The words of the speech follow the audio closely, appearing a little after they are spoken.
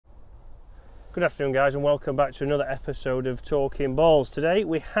Good afternoon guys, and welcome back to another episode of Talking Balls. Today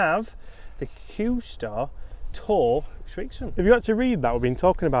we have the Qstar Tour Srixon. Have you got to read that? We've been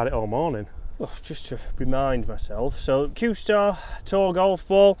talking about it all morning. Well, just to remind myself, so Qstar Tour golf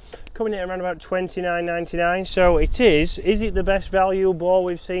ball coming in around about $29.99. So is it the best value ball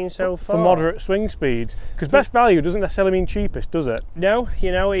we've seen so far? For moderate swing speeds. Because best value doesn't necessarily mean cheapest, does it? No,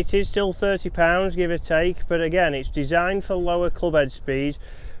 you know, it is still £30 give or take, but again, it's designed for lower club head speeds.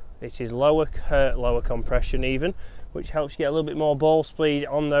 It is lower compression even, which helps you get a little bit more ball speed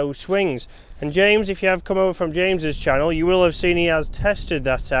on those swings. And James, if you have come over from James's channel, you will have seen he has tested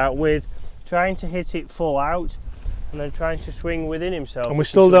that out with trying to hit it full out and then trying to swing within himself. And we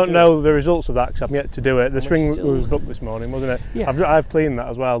still don't know the results of that because I've yet to do it. The swing was booked this morning, wasn't it? Yeah. I've cleaned that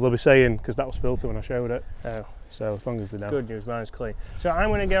as well. They'll be saying, because that was filthy when I showed it. Oh. So as long as they know. Good news, mine's clean. So I'm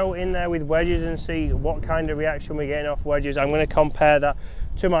going to go in there with wedges and see what kind of reaction we're getting off wedges. I'm going to compare that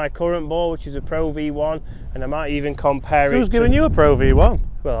to my current ball, which is a Pro V1, and I might even compare it. Who's giving you a Pro V1?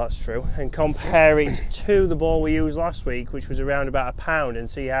 Well, that's true. And compare it to the ball we used last week, which was around about £1, and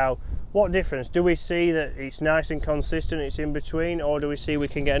see what difference. Do we see that it's nice and consistent, it's in between, or do we see we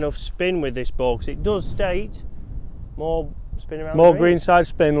can get enough spin with this ball? Because it does state more spin around more the greenside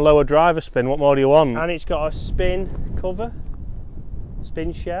spin, lower driver spin. What more do you want? And it's got a spin cover,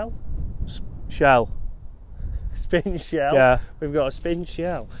 spin shell. Shell. Spin shell. Yeah. We've got a spin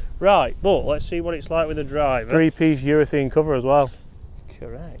shell. Right, but let's see what it's like with the driver. 3-piece urethane cover as well.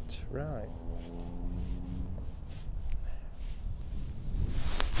 Correct. Right.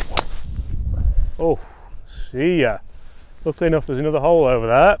 Oh, see ya. Luckily enough, there's another hole over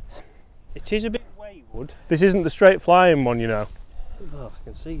there. It is a bit wayward. This isn't the straight flying one, you know. Oh, I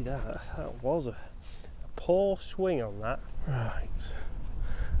can see that. That was a poor swing on that. Right.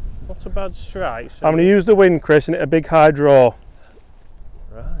 Not a bad strike. So I'm going to use the wind, Chris, and hit a big high draw.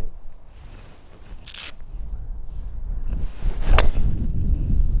 Right.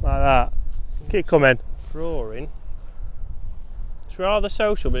 Like that. Keep coming. Drawing. It's rather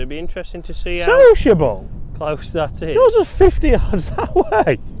social, but it'd be interesting to see how Sociable? close that is. Yours is 50 yards that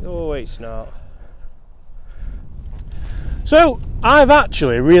way. Oh, it's not. So, I've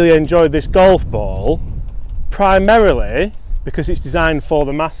actually really enjoyed this golf ball, primarily because it's designed for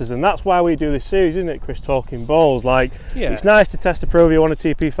the masses, and that's why we do this series, isn't it, Chris, talking balls? Like, yeah. It's nice to test a Pro V1 or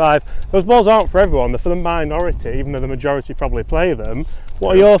TP5. Those balls aren't for everyone, they're for the minority, even though the majority probably play them.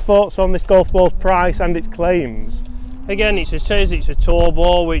 What are your thoughts on this golf ball's price and its claims? Again, it says it's a tour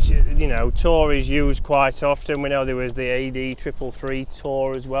ball, which, you know, tour is used quite often. We know there was the AD 333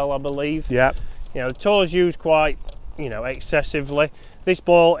 tour as well, I believe. Yeah. You know, the tour's used quite, you know, excessively. This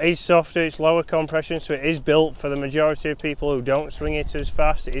ball is softer, it's lower compression, so it is built for the majority of people who don't swing it as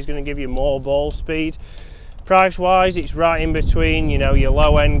fast. It is going to give you more ball speed. Price wise, it's right in between, you know, your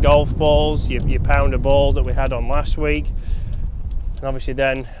low end golf balls, your pounder ball that we had on last week. And obviously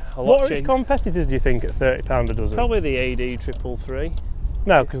then a lot. What are its competitors, do you think, at £30 a dozen? Probably the AD 333.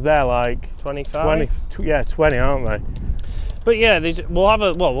 No, because they're like 25. 20, yeah, 20, aren't they? But yeah, we'll have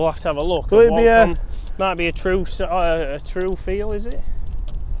to have a look. Will it be might be a true feel, is it?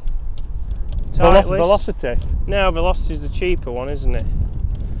 Velocity? No, Velocity is the cheaper one, isn't it?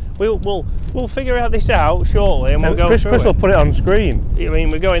 We'll figure this out shortly, and we'll go through Chris will put it on screen. I mean,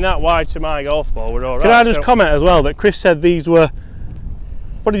 we're going that wide to my golf ball. We're all right. Can I just comment as well that Chris said these were,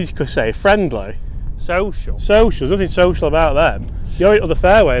 what did he say? Friendly. Social. Social. There's nothing social about them. You're into the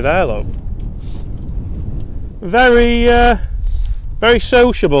fairway there, look. Very, very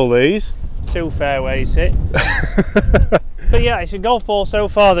sociable, these. 2 fairways hit. But yeah, it's a golf ball so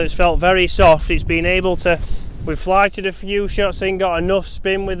far that's felt very soft. It's been able to, we've flighted a few shots in, got enough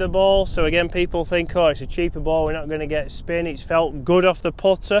spin with the ball. So again, people think, oh, it's a cheaper ball, we're not going to get spin. It's felt good off the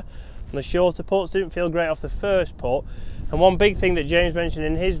putter. And the shorter putts didn't feel great off the first putt. And one big thing that James mentioned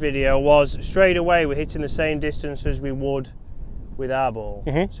in his video was straight away we're hitting the same distance as we would with our ball.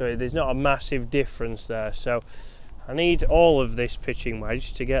 So there's not a massive difference there. So I need all of this pitching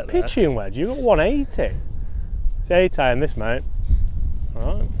wedge to get there. Pitching wedge? You've got 180. It's 80 in this, mate.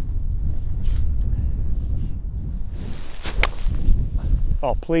 Alright.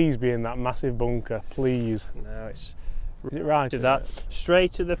 Oh, please be in that massive bunker, please. No, it's Is it right? to that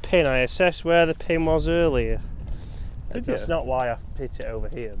straight to the pin. I assessed where the pin was earlier. That's not why I hit it over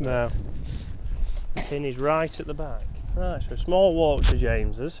here. No. The pin is right at the back. Right, so a small walk to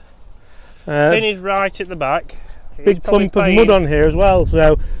James's. Pin is right at the back. Big clump of mud on here as well,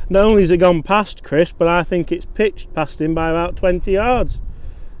 so not only has it gone past Chris, but I think it's pitched past him by about 20 yards.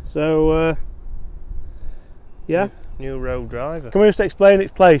 So, yeah. new road driver. Can we just explain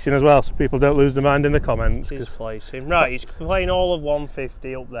its placing as well so people don't lose their mind in the comments? His placing. Right, he's playing all of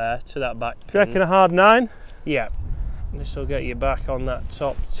 150 up there to that back pin. Do you reckon a hard 9? Yeah. This will get you back on that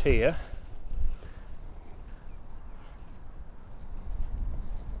top tier.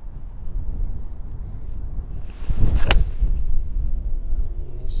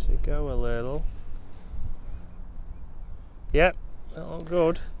 Needs to go a little. Yep, that looked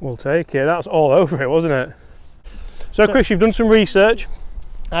good. We'll take it. That's all over it, wasn't it? So Chris, you've done some research.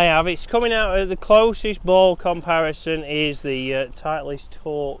 I have. It's coming out at the closest ball comparison is the Titleist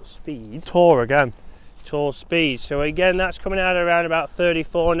Tour Speed. Tour again. Tour Speed. So again, that's coming out around about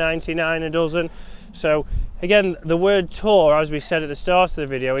 $34.99 a dozen. So again, the word tour, as we said at the start of the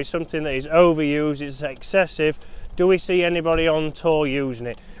video, is something that is overused, it's excessive. Do we see anybody on tour using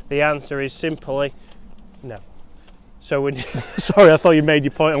it? The answer is simply no. So when sorry, I thought you made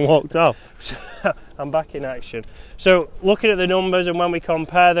your point and walked off. I'm back in action. So looking at the numbers, and when we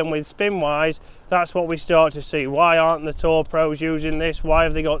compare them with spin-wise, that's what we start to see. Why aren't the Tour pros using this? Why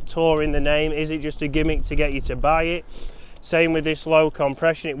have they got Tour in the name? Is it just a gimmick to get you to buy it? Same with this low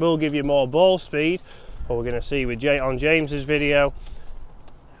compression. It will give you more ball speed, what we're going to see with on James's video.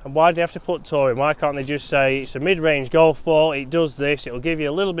 And why do they have to put Tour in? Why can't they just say it's a mid-range golf ball, it does this, it'll give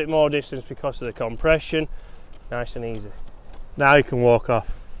you a little bit more distance because of the compression. Nice and easy. Now you can walk off.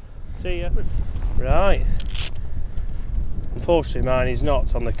 See ya. Right. Unfortunately mine is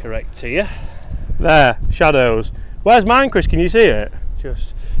not on the correct tier. There, shadows. Where's mine, Chris? Can you see it?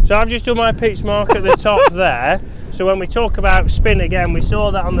 So I've just done my pitch mark at the top there. So when we talk about spin again, we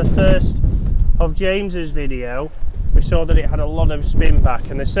saw that on the first of James's video. We saw that it had a lot of spin back,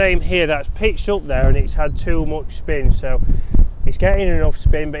 and the same here, that's pitched up there and it's had too much spin. So it's getting enough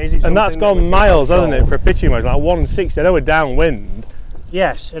spin, but is it? And that's gone miles, hasn't it, for a pitching wedge, like 160. I know we're downwind.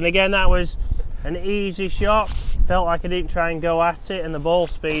 Yes, and again that was an easy shot. Felt like I didn't try and go at it, and the ball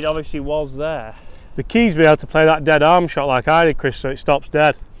speed obviously was there. The key's be able to play that dead arm shot like I did, Chris, so it stops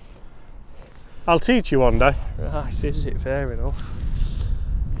dead. I'll teach you one day. Right, is it? Fair enough.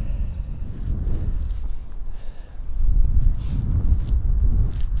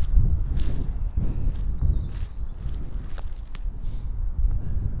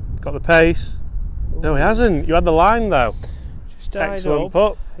 Got the pace. No, he hasn't. You had the line though. Just tied excellent up.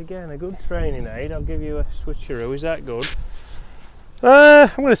 putt. Again, a good training aid. I'll give you a switcheroo. Is that good?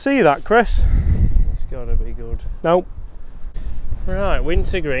 I'm going to see that, Chris. It's got to be good. Nope. Right,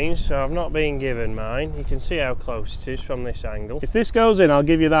 wintergreen. So I've not been given mine. You can see how close it is from this angle. If this goes in, I'll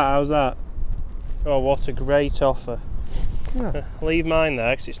give you that. How's that? Oh, what a great offer. Yeah. Leave mine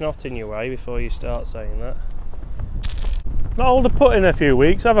there because it's not in your way before you start saying that. Not hold a putt in a few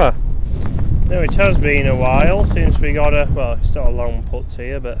weeks, have I? No, it has been a while since we got a, well, it's not a long putt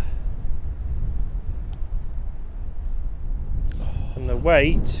here, but and the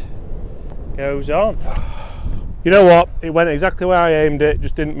weight goes on. You know what? It went exactly where I aimed it,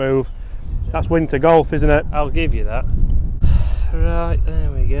 just didn't move. That's winter golf, isn't it? I'll give you that. Right,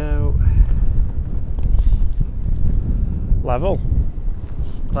 there we go. Level.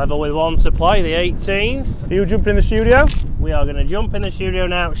 Level with one to play, the 18th. Are you jumping in the studio? We are going to jump in the studio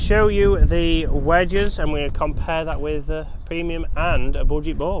now, show you the wedges, and we're going to compare that with a premium and a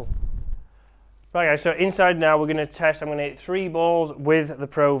budget ball. Right guys, so inside now we're going to test, I'm going to hit 3 balls with the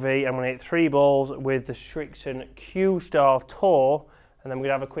Pro V, I'm going to hit 3 balls with the Srixon Qstar Tour, and then we're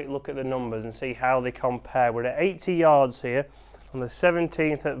going to have a quick look at the numbers and see how they compare. We're at 80 yards here on the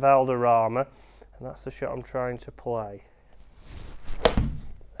 17th at Valderrama, and that's the shot I'm trying to play.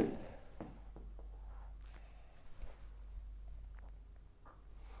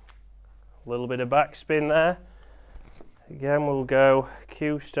 A little bit of backspin there. Again, we'll go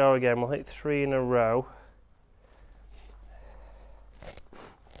Qstar again. We'll hit 3 in a row.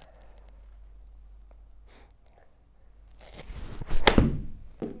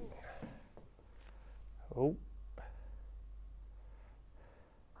 Oh.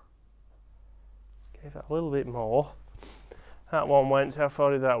 Gave that a little bit more. That one went, how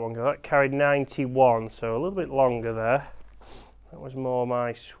far did that one go? That carried 91, so a little bit longer there. That was more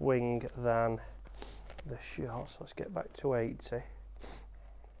my swing than the shot, so let's get back to 80.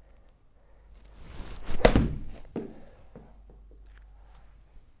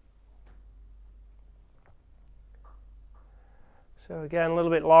 So again, a little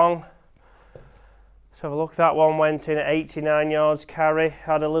bit long. Let's have a look. That one went in at 89 yards carry,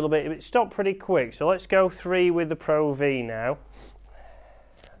 had a little bit, it stopped pretty quick. So let's go 3 with the Pro V now.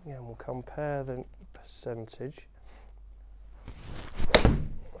 Again, we'll compare the percentage.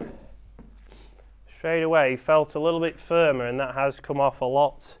 Straight away felt a little bit firmer, and that has come off a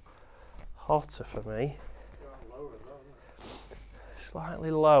lot hotter for me.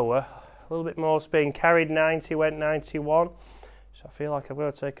 slightly lower, a little bit more spin. Carried 90, went 91. So I feel like I've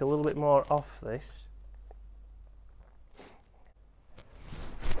got to take a little bit more off this.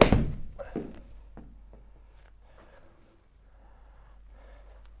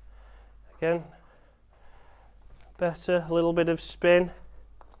 Again, better, a little bit of spin.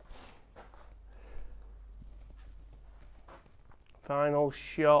 Final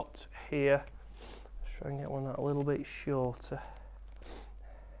shot here. Let's try and get one that a little bit shorter.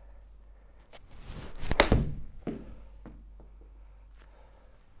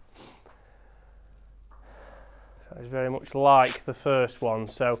 That is very much like the first one.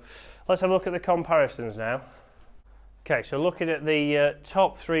 So let's have a look at the comparisons now. Okay, so looking at the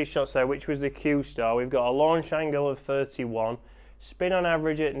top three shots there, which was the Qstar, we've got a launch angle of 31, spin on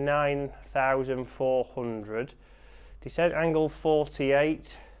average at 9,400, descent angle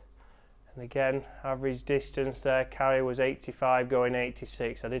 48, and again, average distance there, carry was 85 going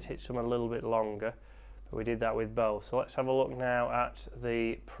 86. I did hit some a little bit longer, but we did that with both. So let's have a look now at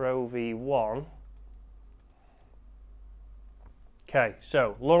the Pro V1. Okay,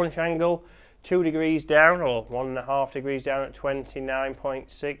 so launch angle 2 degrees down, or 1.5 degrees down at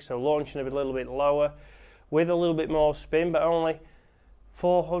 29.6, so launching a little bit lower with a little bit more spin, but only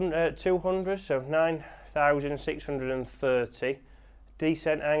 200, so 9,630.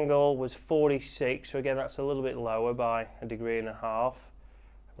 Descent angle was 46, so again that's a little bit lower by 1.5 degrees.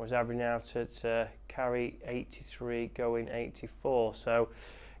 Was averaging out at carry 83 going 84, so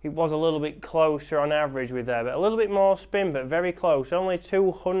it was a little bit closer on average with there, but a little bit more spin, but very close. Only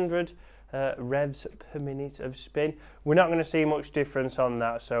 200 revs per minute of spin. We're not going to see much difference on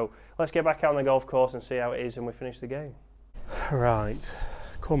that, so let's get back out on the golf course and see how it is and we finish the game. Right,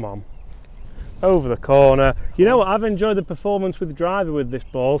 come on. Over the corner. You know what, I've enjoyed the performance with the driver with this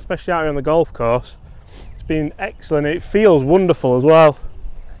ball, especially out here on the golf course. It's been excellent. It feels wonderful as well.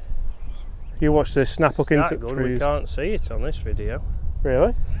 You watch this snap up into the trees. We can't see it on this video.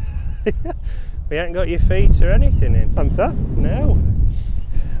 Really? We haven't got your feet or anything in. Fanta? No.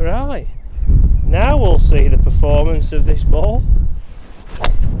 Right. Now we'll see the performance of this ball.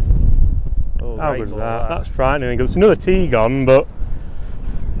 Oh, how good is that? That's frightening. It's another tee gone, but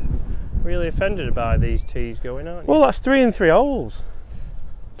really offended by these tees going on. Well, that's 3 and 3 holes.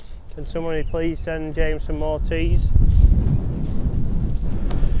 Can somebody please send James some more tees?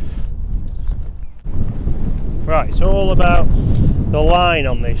 Right, it's all about the line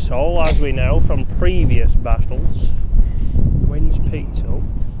on this hole, as we know from previous battles. Wind's picked up.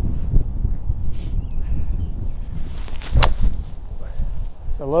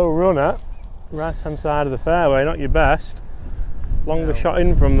 It's a low runner, right hand side of the fairway, not your best. Longer shot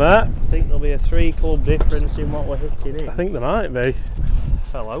in from there. I think there'll be a 3 club difference in what we're hitting in. I think there might be.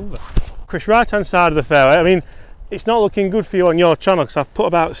 Fell over. Chris, right hand side of the fairway, I mean, it's not looking good for you on your channel because I've put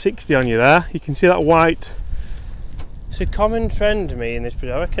about 60 on you there. You can see that white. It's a common trend to me in this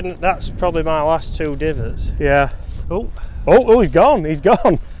video. I reckon that's probably my last 2 divots. Yeah. Oh, he's gone. He's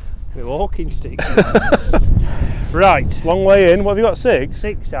gone. My walking stick. Right. Long way in. What have you got? 6?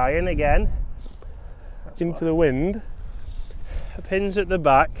 6 iron again. That's into the wind. Pins at the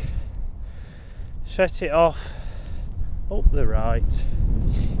back. Set it off up the right.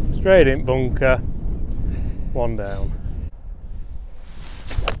 Straight in bunker. 1 down.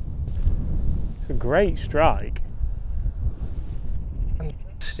 It's a great strike.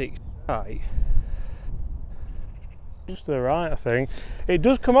 Fantastic strike. Just to the right, I think. It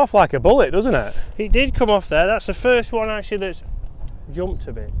does come off like a bullet, doesn't it? It did come off there. That's the first one actually that's jumped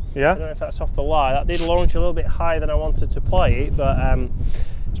a bit. Yeah. I don't know if that's off the lie. That did launch a little bit higher than I wanted to play it, but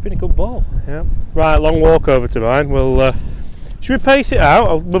it's been a good ball. Yeah. Right, long walk over to mine. We'll should we pace it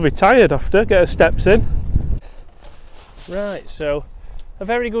out? We'll be tired after. Get our steps in. Right, so a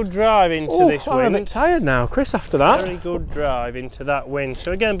very good drive into this wind. I'm a bit tired now, Chris, after that. Very good drive into that wind.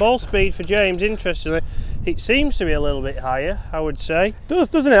 So again, ball speed for James, interestingly, it seems to be a little bit higher, I would say. It does,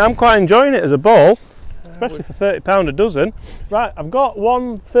 doesn't it? I'm quite enjoying it as a ball, especially for £30 a dozen. Right, I've got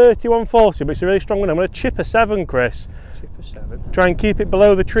 130, 140, but it's a really strong one. I'm going to chip a 7, Chris. Chip a 7. Try and keep it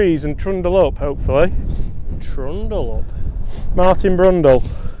below the trees and trundle up, hopefully. Trundle up? Martin Brundle.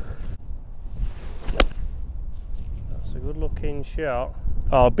 That's a good looking shot.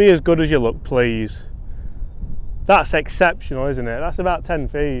 Oh, be as good as you look, please. That's exceptional, isn't it? That's about 10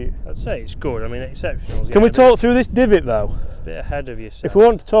 feet. I'd say it's good. I mean, exceptional. Can we talk through this divot, though? It's a bit ahead of yourself. If we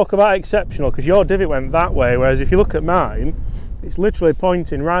want to talk about exceptional, because your divot went that way, whereas if you look at mine, it's literally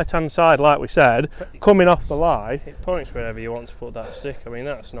pointing right-hand side, like we said, coming off the lie. It points wherever you want to put that stick. I mean,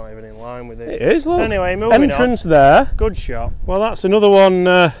 that's not even in line with it. It is, look. Anyway, moving on. Entrance there. Good shot. Well, that's another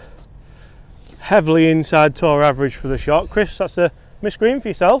one heavily inside tour average for the shot. Chris, that's a Miss Green for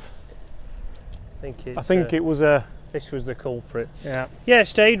yourself. I think it was a... This was the culprit. Yeah. Yeah, it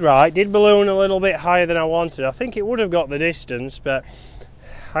stayed right. Did balloon a little bit higher than I wanted. I think it would have got the distance, but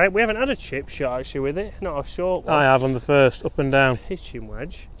we haven't had a chip shot actually with it. Not a short one. I have on the first, up and down. Pitching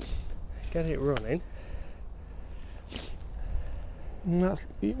wedge. Get it running. And that's,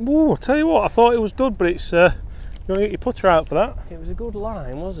 ooh, I'll tell you what, I thought it was good, but it's... you want to get your putter out for that? It was a good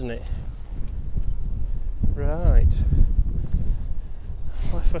line, wasn't it? Right.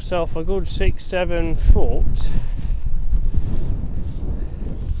 Left myself a good 6-7 foot.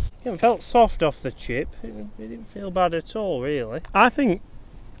 It felt soft off the chip. It didn't feel bad at all, really. I think,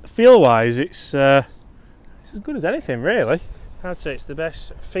 feel-wise, it's as good as anything, really. I'd say it's the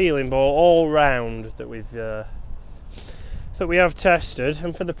best feeling ball all round that we have tested,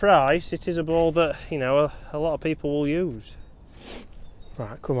 and for the price, it is a ball that a lot of people will use.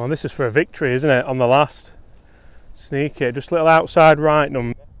 Right, come on, this is for a victory, isn't it? On the last. Sneaky, just a little outside right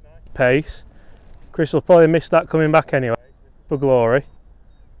number. Pace. Chris will probably miss that coming back anyway, for glory.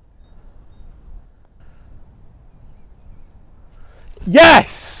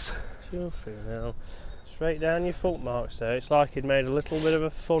 Yes! Now, straight down your foot marks there. It's like he'd made a little bit of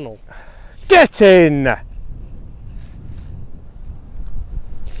a funnel. Get in!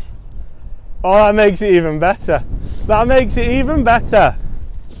 Oh, that makes it even better. That makes it even better.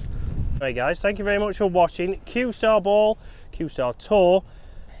 Hey guys, thank you very much for watching Qstar Ball, Qstar Tour.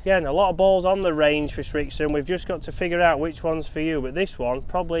 Again, a lot of balls on the range for Srixon. We've just got to figure out which one's for you, but this one,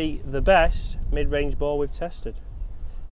 probably the best mid-range ball we've tested.